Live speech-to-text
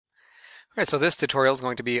Alright, so this tutorial is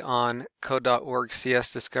going to be on Code.org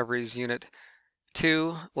CS Discoveries Unit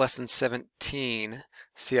 2, Lesson 17,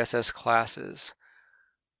 CSS Classes.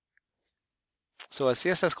 So a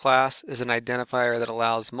CSS class is an identifier that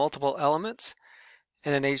allows multiple elements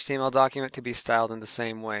in an HTML document to be styled in the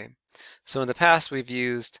same way. So in the past we've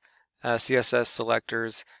used CSS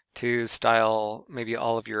selectors to style maybe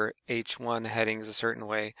all of your H1 headings a certain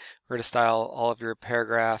way, or to style all of your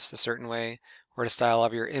paragraphs a certain way, or to style all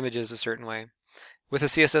of your images a certain way. With a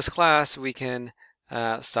CSS class, we can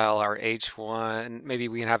style our H1. Maybe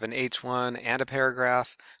we can have an H1 and a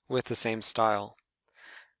paragraph with the same style.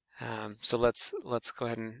 So let's go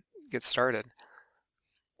ahead and get started.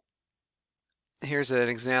 Here's an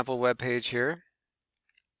example web page here.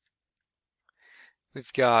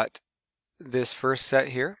 We've got this first set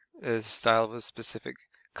here is styled with a specific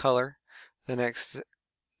color. The next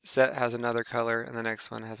set has another color, and the next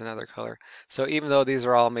one has another color. So even though these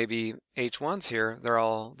are all maybe H1s here, they're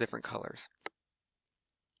all different colors.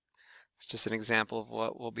 It's just an example of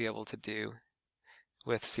what we'll be able to do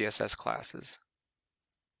with CSS classes.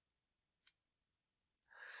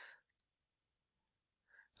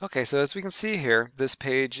 Okay, so as we can see here, this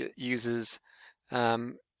page uses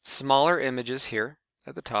smaller images here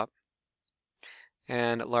at the top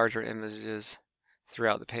and larger images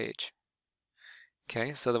throughout the page.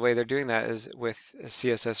 Okay, so the way they're doing that is with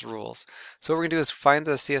CSS rules. So what we're going to do is find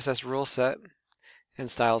the CSS rule set in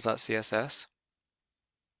styles.css.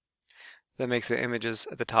 That makes the images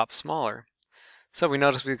at the top smaller. So we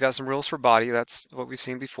notice we've got some rules for body. That's what we've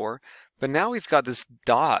seen before. But now we've got this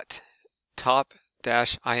dot,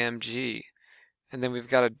 top-img, and then we've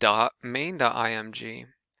got a dot main.img.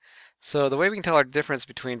 So the way we can tell our difference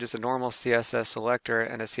between just a normal CSS selector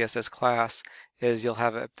and a CSS class is you'll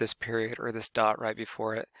have this period or this dot right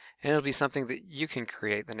before it, and it'll be something that you can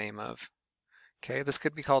create the name of. Okay, this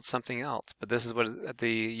could be called something else, but this is what the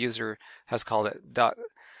user has called it,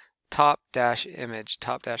 top-image,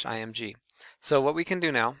 top-img. So what we can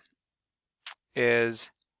do now is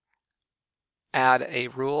add a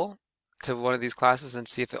rule to one of these classes and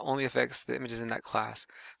see if it only affects the images in that class.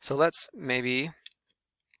 So let's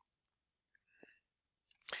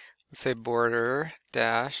say border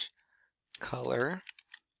dash color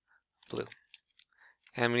blue,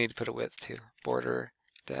 and we need to put a width too. Border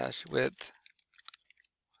dash width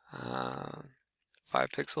 5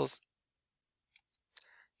 pixels,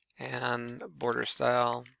 and border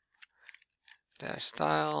style dash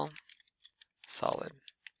style solid.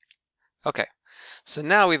 Okay, so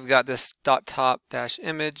now we've got this dot top dash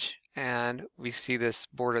image, and we see this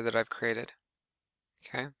border that I've created.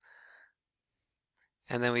 Okay.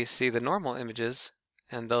 And then we see the normal images,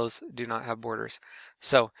 and those do not have borders.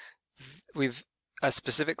 So we've a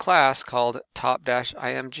specific class called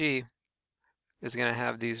top-img is going to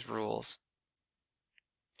have these rules.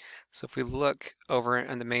 So if we look over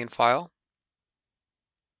in the main file,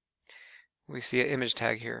 we see an image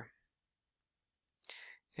tag here.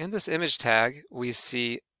 In this image tag, we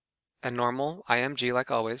see a normal img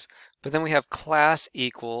like always, but then we have class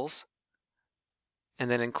equals, and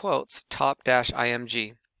then in quotes,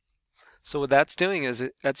 top-img. So what that's doing is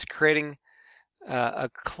that's creating a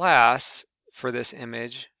class for this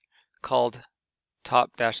image called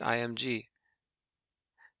top-img.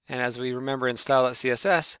 And as we remember in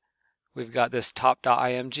style.css, we've got this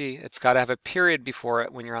top.img. It's got to have a period before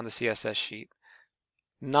it when you're on the CSS sheet,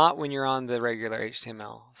 not when you're on the regular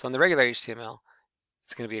HTML. So in the regular HTML,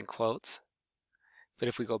 it's going to be in quotes. But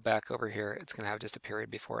if we go back over here, it's going to have just a period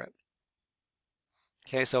before it.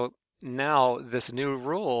 Okay, so now these new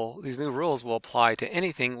rules will apply to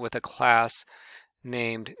anything with a class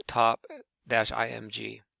named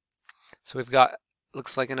top-img. So we've got,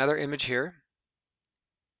 looks like another image here.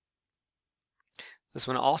 This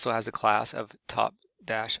one also has a class of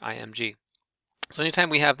top-img. So anytime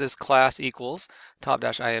we have this class equals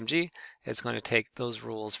top-img, it's going to take those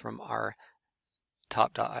rules from our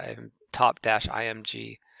top-img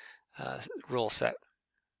rule set.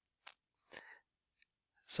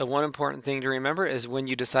 So one important thing to remember is when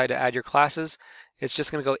you decide to add your classes, it's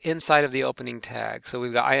just going to go inside of the opening tag. So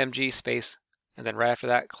we've got img space, and then right after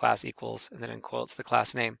that, class equals, and then in quotes, the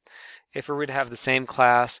class name. If we were to have the same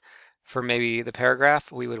class for maybe the paragraph,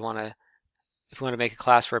 we would want to, if we want to make a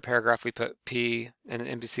class for a paragraph, we put p and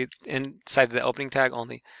inside of the opening tag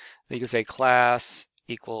only. Then you can say class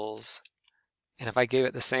equals, and if I gave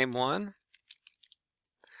it the same one,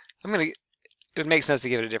 it would make sense to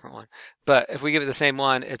give it a different one. But if we give it the same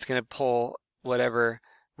one, it's going to pull whatever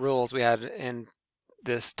rules we had in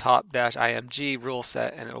this top-img rule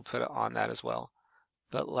set, and it'll put it on that as well.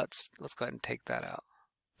 But let's go ahead and take that out.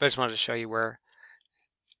 But I just wanted to show you where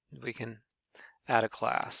We can add a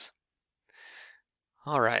class.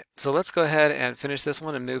 All right, so let's go ahead and finish this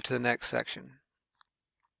one and move to the next section.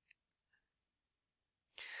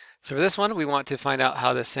 So for this one, we want to find out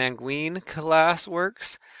how the sanguine class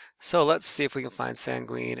works. So let's see if we can find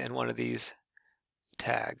sanguine in one of these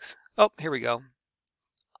tags. Oh, here we go.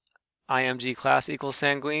 IMG class equals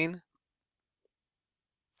sanguine.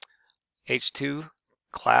 H2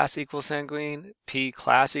 class equals sanguine. P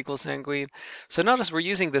class equals sanguine. So notice we're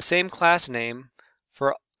using the same class name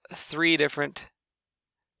for 3 different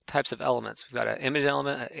types of elements. We've got an image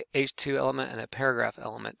element, an H2 element, and a paragraph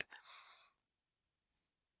element.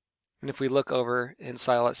 And if we look over in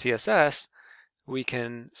style.css, we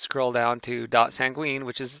can scroll down to .sanguine,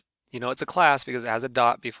 which is, it's a class because it has a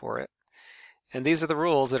dot before it. And these are the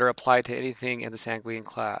rules that are applied to anything in the sanguine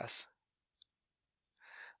class.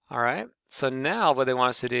 All right, so now what they want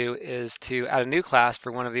us to do is to add a new class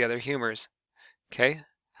for one of the other humors. Okay,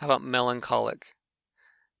 how about melancholic?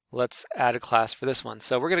 Let's add a class for this one.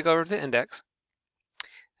 So we're going to go over to the index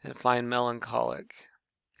and find melancholic.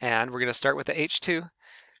 And we're going to start with the H2.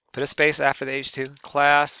 Put a space after the H2.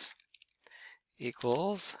 Class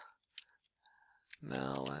equals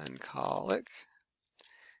melancholic.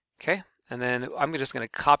 Okay, and then I'm just going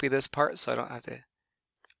to copy this part so I don't have to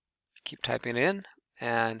keep typing it in.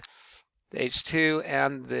 And the H2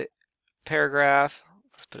 and the paragraph,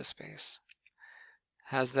 let's put a space,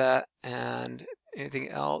 has that, and anything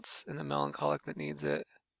else in the melancholic that needs it.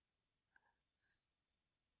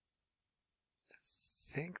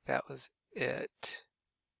 I think that was it.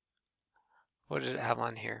 What did it have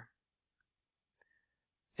on here?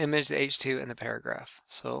 Image, the H2, and the paragraph.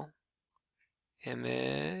 So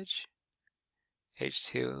image,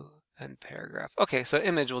 H2, and paragraph. Okay, so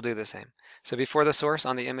image will do the same. So before the source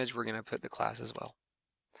on the image, we're going to put the class as well.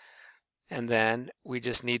 And then we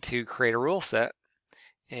just need to create a rule set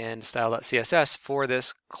in style.css for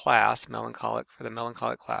this class, melancholic, for the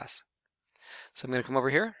melancholic class. So I'm going to come over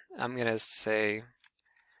here. I'm going to say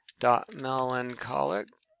 .melancholic,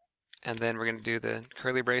 and then we're going to do the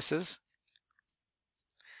curly braces.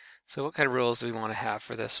 So what kind of rules do we want to have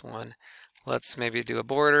for this one? Let's maybe do a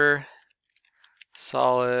border,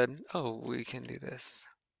 solid. Oh, we can do this.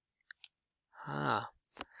 Ah,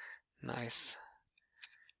 nice.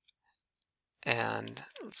 And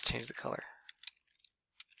let's change the color.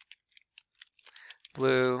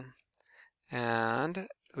 Blue, and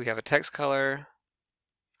we have a text color.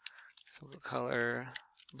 So color,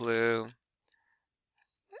 blue,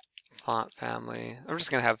 font family. I'm just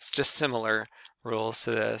going to have just similar rules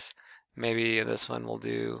to this. Maybe this one will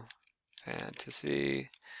do fantasy.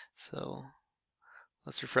 So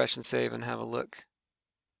let's refresh and save and have a look.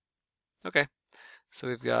 Okay, so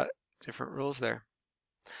we've got different rules there.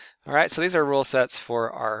 All right, so these are rule sets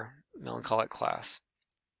for our melancholic class.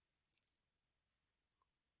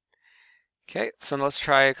 Okay, so let's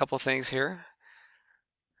try a couple things here.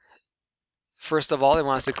 First of all, they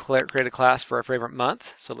want us to create a class for our favorite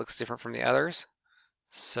month, so it looks different from the others.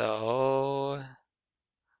 So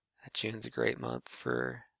June's a great month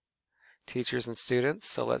for teachers and students,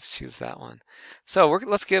 so let's choose that one. So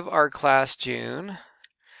let's give our class June,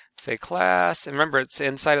 say class, and remember it's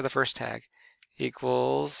inside of the first tag,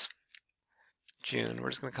 equals June. We're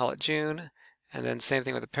just going to call it June, and then same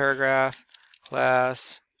thing with the paragraph,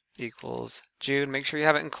 class equals June. Make sure you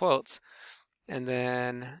have it in quotes, and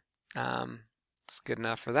then it's good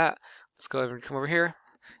enough for that. Let's go over and come over here.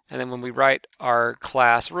 And then when we write our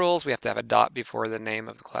class rules, we have to have a dot before the name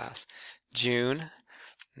of the class. June.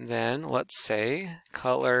 And then let's say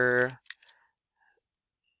color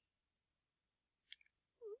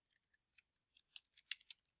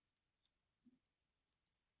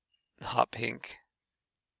hot pink.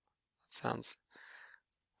 It's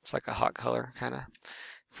like a hot color kind of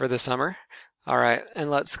for the summer. All right,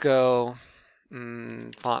 and let's go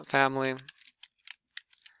font family.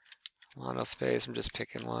 Monospace, I'm just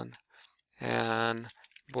picking one. And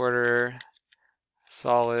border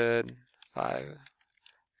solid 5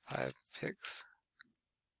 pixels.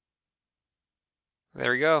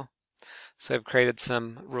 There we go. So I've created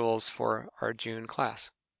some rules for our June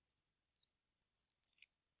class.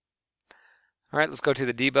 All right, let's go to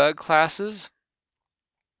the debug classes.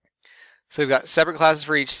 So we've got separate classes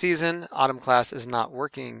for each season. Autumn class is not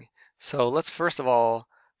working. So let's first of all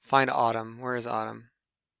find autumn. Where is autumn?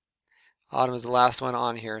 Autumn is the last one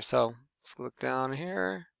on here. So let's look down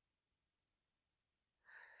here.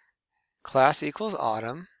 Class equals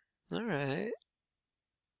autumn. All right.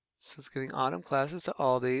 So it's giving autumn classes to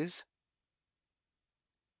all these.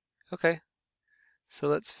 Okay. So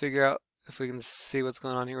let's figure out if we can see what's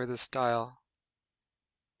going on here with this style.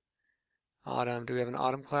 Autumn. Do we have an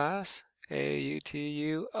autumn class?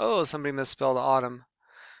 A-U-T-U. Oh, somebody misspelled autumn.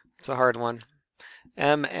 It's a hard one.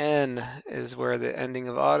 M-N is where the ending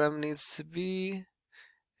of autumn needs to be.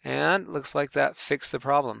 And looks like that fixed the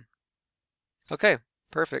problem. Okay,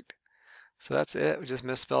 perfect. So that's it. We just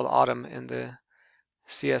misspelled autumn in the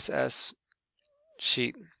CSS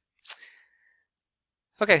sheet.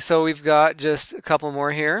 Okay, so we've got just a couple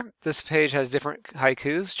more here. This page has different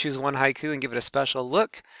haikus. Choose one haiku and give it a special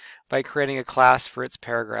look by creating a class for its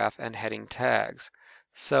paragraph and heading tags.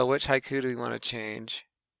 So which haiku do we want to change?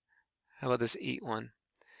 How about this eat one?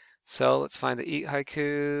 So let's find the eat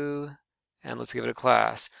haiku and let's give it a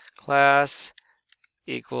class. Class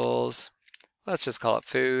equals, let's just call it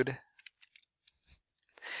food.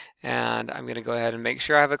 And I'm going to go ahead and make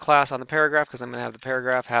sure I have a class on the paragraph because I'm going to have the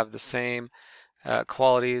paragraph have the same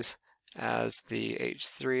qualities as the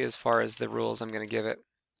H3 as far as the rules I'm going to give it.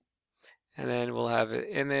 And then we'll have an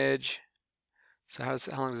image. So how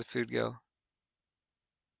long does the food go?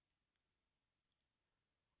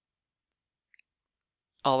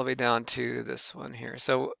 All the way down to this one here.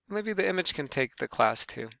 So maybe the image can take the class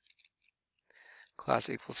too. Class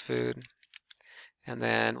equals food. And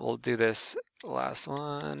then we'll do this last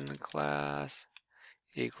one, class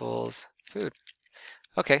equals food.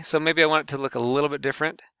 Okay, so maybe I want it to look a little bit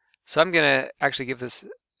different. So I'm going to actually give this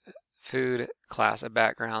food class a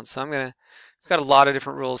background. So I've got a lot of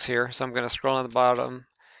different rules here. So I'm going to scroll on the bottom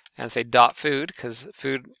and say dot food because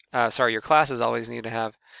your classes always need to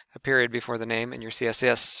have a period before the name in your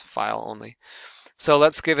CSS file only. So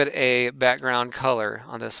let's give it a background color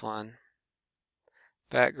on this one.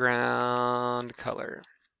 Background color.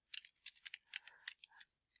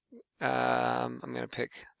 I'm going to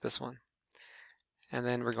pick this one. And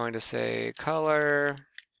then we're going to say color,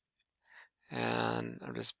 and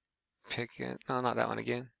I'm just picking, no, not that one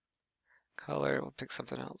again. Color, we'll pick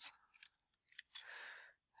something else.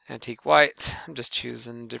 Antique white, I'm just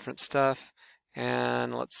choosing different stuff.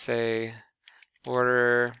 And let's say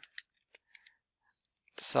border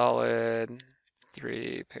solid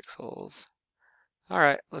 3 pixels. All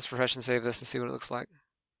right, let's refresh and save this and see what it looks like.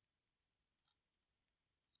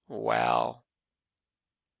 Wow.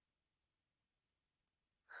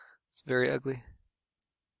 It's very ugly,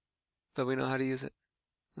 but we know how to use it,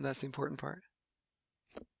 and that's the important part.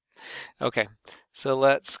 Okay, so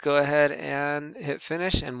let's go ahead and hit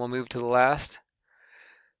finish, and we'll move to the last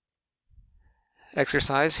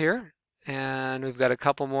exercise here. And we've got a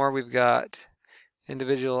couple more. We've got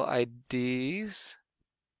individual IDs.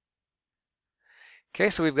 Okay,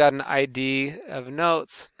 so we've got an ID of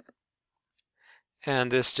notes, and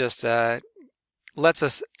this just lets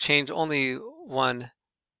us change only one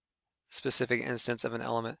specific instance of an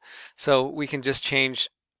element. So we can just change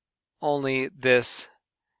only this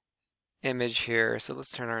image here. So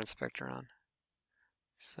let's turn our inspector on.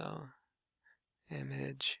 So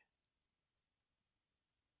image.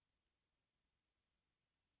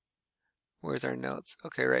 Where's our notes?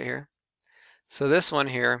 Okay, right here. So this one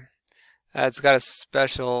here, it's got a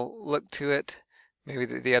special look to it. Maybe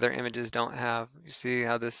the other images don't have. You see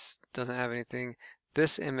how this doesn't have anything.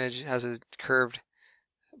 This image has a curved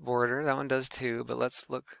border. That one does too, but let's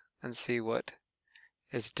look and see what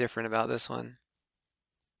is different about this one.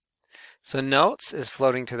 So notes is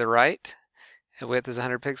floating to the right. The width is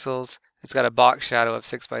 100 pixels. It's got a box shadow of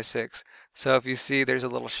 6 by 6. So if you see, there's a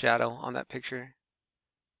little shadow on that picture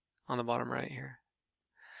on the bottom right here.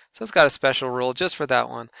 So it's got a special rule just for that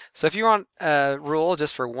one. So if you want a rule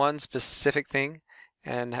just for one specific thing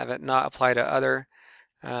and have it not apply to other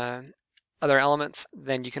elements,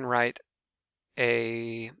 then you can write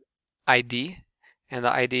a ID, and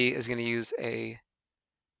the ID is going to use a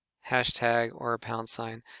hashtag or a pound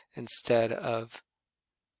sign instead of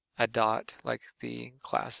a dot like the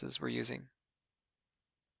classes we're using.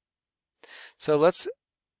 So let's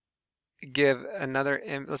give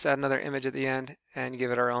let's add another image at the end and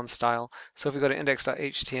give it our own style. So if we go to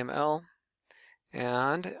index.html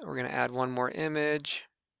and we're going to add one more image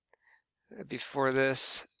before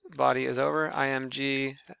this body is over,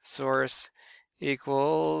 img source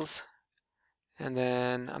equals, and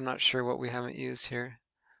then I'm not sure what we haven't used here,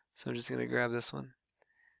 so I'm just going to grab this one.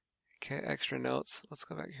 Okay, extra notes. Let's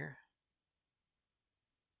go back here.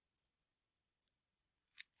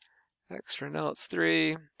 Extra notes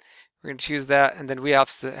 3. We're going to choose that, and then we have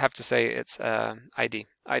to say it's ID.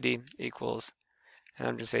 ID equals, and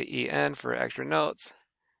I'm just say en for extra notes,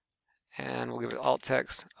 and we'll give it alt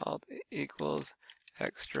text. Alt equals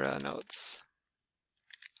extra notes.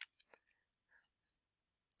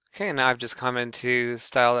 Okay, now I've just come into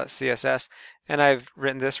style.css, and I've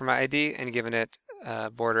written this for my ID and given it a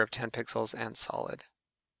border of 10 pixels and solid.